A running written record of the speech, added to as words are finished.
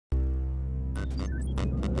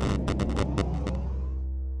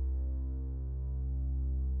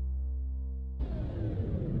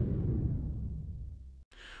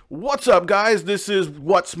What's up, guys? This is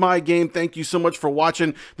What's My Game. Thank you so much for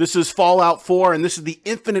watching. This is Fallout 4, and this is the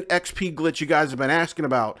infinite XP glitch you guys have been asking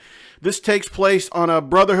about. This takes place on a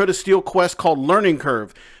Brotherhood of Steel quest called Learning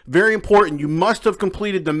Curve. Very important. You must have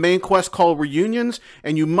completed the main quest called Reunions,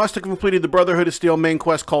 and you must have completed the Brotherhood of Steel main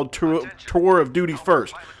quest called Tour of Duty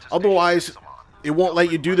first. Otherwise, it won't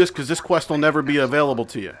let you do this because this quest will never be available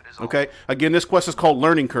to you. Okay? Again, this quest is called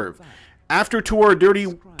Learning Curve. After Tour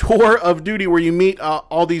of Duty, where you meet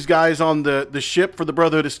all these guys on the ship for the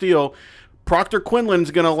Brotherhood of Steel, Proctor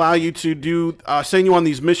Quinlan's going to allow you to do send you on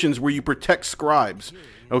these missions where you protect scribes.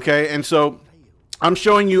 Okay, and so I'm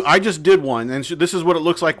showing you. I just did one, and this is what it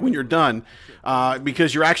looks like when you're done,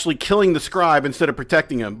 because you're actually killing the scribe instead of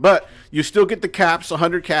protecting him. But you still get the caps,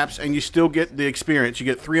 100 caps, and you still get the experience. You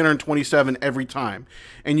get 327 every time,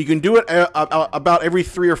 and you can do it about every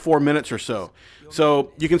 3 or 4 minutes or so.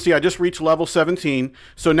 So you can see I just reached level 17.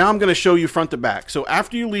 So now I'm going to show you front to back. So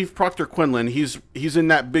after you leave Proctor Quinlan, he's in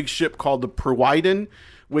that big ship called the S.P.E.C.I.A.L,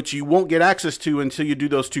 which you won't get access to until you do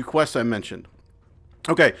those 2 quests I mentioned.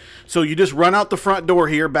 Okay, so you just run out the front door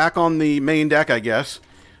here, back on the main deck, I guess,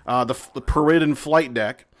 the Paridon flight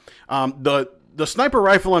deck. The sniper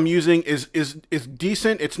rifle I'm using is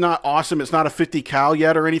decent. It's not awesome. It's not a 50 cal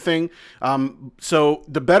yet or anything. So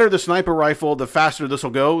the better the sniper rifle, the faster this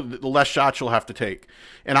will go, the less shots you'll have to take.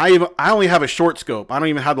 And I only have a short scope. I don't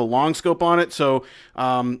even have the long scope on it. So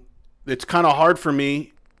it's kind of hard for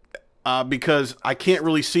me because I can't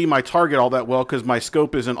really see my target all that well because my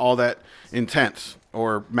scope isn't all that intense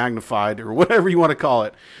or magnified or whatever you want to call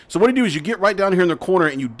it. So what you do is you get right down here in the corner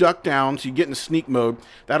and you duck down, so you get in sneak mode.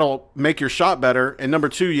 That'll make your shot better. And number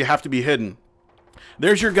 2, you have to be hidden.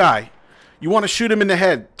 There's your guy. You want to shoot him in the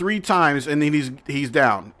head 3 times and then he's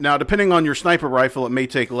down. Now, depending on your sniper rifle, it may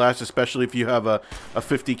take less, especially if you have a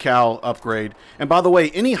 50 cal upgrade. And by the way,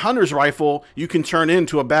 any hunter's rifle you can turn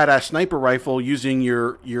into a badass sniper rifle using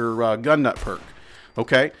your gun nut perk.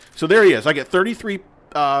 Okay, so there he is. I get 33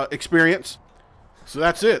 experience. So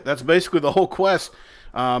that's it. That's basically the whole quest.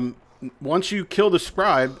 Once you kill the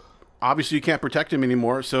scribe, obviously you can't protect him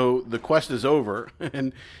anymore, so the quest is over.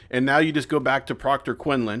 and now you just go back to Proctor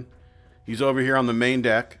Quinlan. He's over here on the main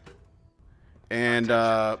deck. And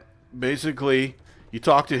basically, you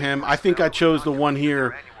talk to him. I think I chose the one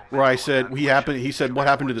here where I said, he said, what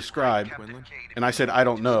happened to the scribe? And I said, I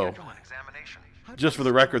don't know. Just for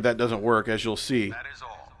the record, that doesn't work, as you'll see.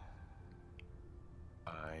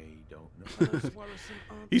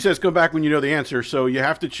 He says, come back when you know the answer. So you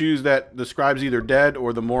have to choose that the scribe's either dead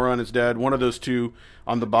or the moron is dead. One of those 2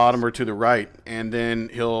 on the bottom or to the right. And then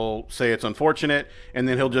he'll say it's unfortunate. And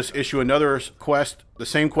then he'll just issue another quest, the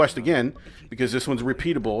same quest again, because this one's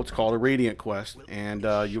repeatable. It's called a Radiant quest. And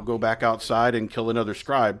you'll go back outside and kill another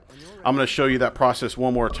scribe. I'm going to show you that process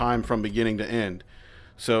one more time from beginning to end.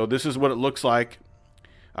 So this is what it looks like.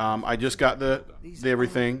 I just got the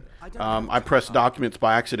everything. I pressed documents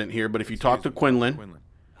by accident here, but if you talk to Quinlan,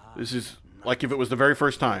 this is like if it was the very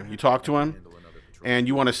first time. You talk to him, and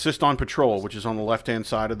you want to assist on patrol, which is on the left-hand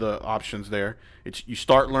side of the options there. You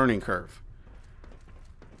start Learning Curve.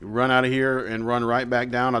 You run out of here and run right back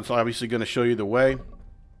down. I'm obviously going to show you the way.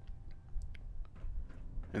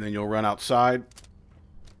 And then you'll run outside.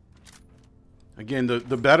 Again, the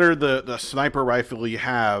better the sniper rifle you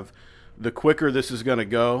have, the quicker this is going to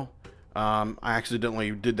go. I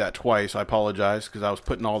accidentally did that twice. I apologize because I was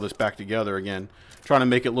putting all this back together again, trying to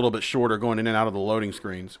make it a little bit shorter going in and out of the loading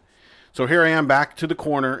screens. So here I am back to the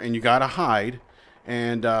corner, and you got to hide.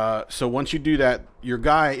 And so once you do that, your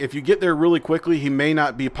guy, if you get there really quickly, he may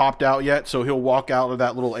not be popped out yet, so he'll walk out of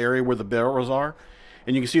that little area where the barrels are.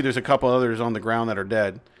 And you can see there's a couple others on the ground that are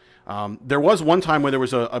dead. There was one time where there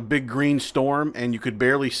was a big green storm and you could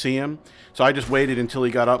barely see him. So I just waited until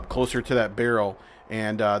he got up closer to that barrel,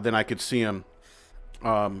 and then I could see him.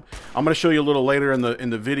 I'm going to show you a little later in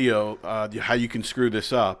the video how you can screw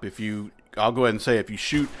this up. I'll go ahead and say if you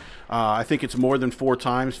shoot, I think it's more than 4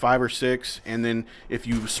 times, 5 or 6, and then if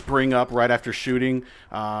you spring up right after shooting,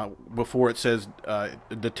 before it says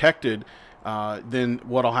detected, then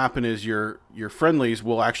what'll happen is your friendlies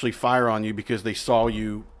will actually fire on you because they saw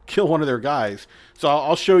you kill one of their guys. So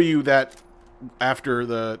I'll show you that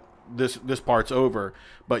after this part's over,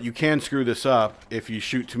 but you can screw this up if you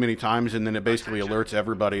shoot too many times, and then it basically alerts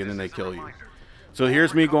everybody and then they kill you. So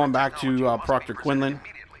here's me going back to Proctor Quinlan.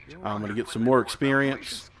 I'm going to get some more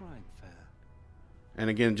experience, and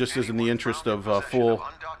again, just as in the interest of full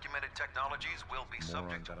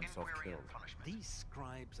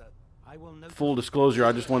disclosure,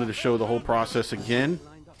 I just wanted to show the whole process again.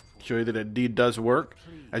 show you that it indeed does work.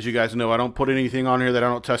 As you guys know, I don't put anything on here that I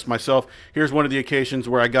don't test myself. Here's one of the occasions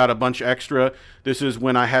where I got a bunch extra. This is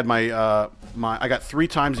when I had my, I got 3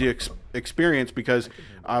 times the experience because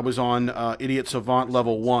I was on Idiot Savant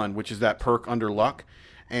level 1, which is that perk under luck.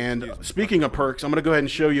 And speaking of perks, I'm going to go ahead and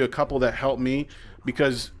show you a couple that helped me,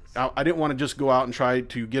 because I didn't want to just go out and try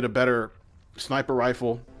to get a better sniper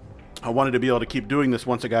rifle. I wanted to be able to keep doing this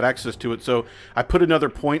once I got access to it. So I put another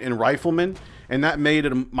point in Rifleman, and that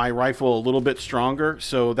made my rifle a little bit stronger.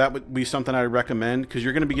 So that would be something I would recommend, because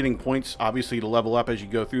you're going to be getting points, obviously, to level up as you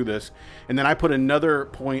go through this. And then I put another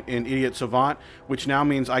point in Idiot Savant, which now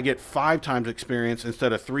means I get 5 times experience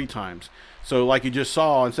instead of 3 times. So like you just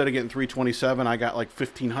saw, instead of getting 327, I got like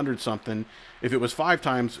 1,500 something. If it was 5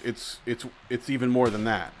 times, it's even more than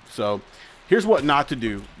that. So here's what not to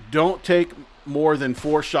do. Don't take more than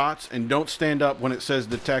 4 shots, and don't stand up when it says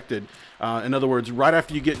detected. In other words, right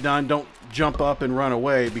after you get done, don't jump up and run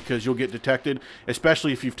away, because you'll get detected,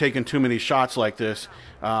 especially if you've taken too many shots like this.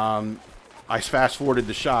 I fast forwarded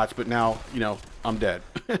the shots, but now, you know, I'm dead.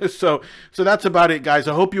 so that's about it, guys.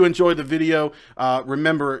 I hope you enjoyed the video.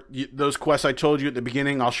 Remember those quests I told you at the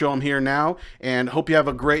beginning. I'll show them here now, and hope you have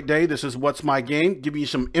a great day. This is What's My Game, giving you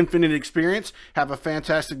some infinite experience. Have a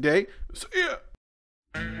fantastic day. See ya.